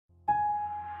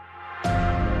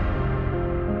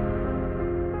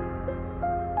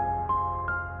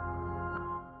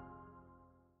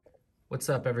What's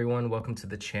up, everyone? Welcome to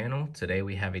the channel. Today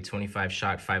we have a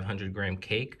 25-shot 500-gram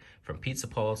cake from Pizza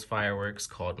Paul's Fireworks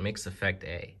called Mix Effect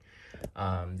A.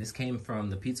 This came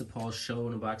from the Pizza Paul's Show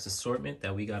in a Box assortment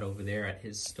that we got over there at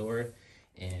his store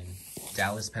in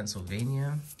Dallas,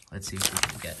 Pennsylvania. Let's see if we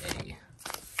can get a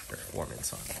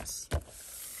performance on this.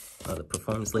 The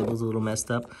performance label's a little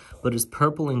messed up, but it's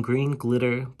purple and green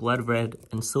glitter, blood red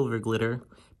and silver glitter,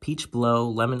 peach blow,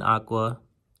 lemon aqua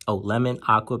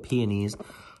peonies,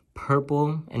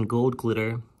 purple and gold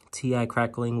glitter, TI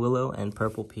crackling willow, and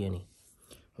purple peony.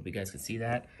 Hope you guys can see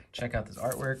that. Check out this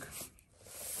artwork.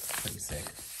 Pretty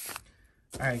sick.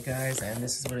 All right, guys, and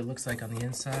this is what it looks like on the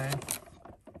inside.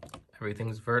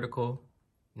 Everything's vertical,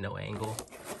 no angle.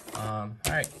 All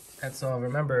right, that's all.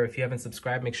 Remember, if you haven't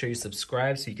subscribed, make sure you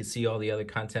subscribe so you can see all the other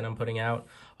content I'm putting out.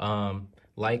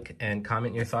 Like and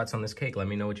comment your thoughts on this cake. Let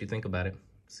me know what you think about it.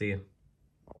 See you.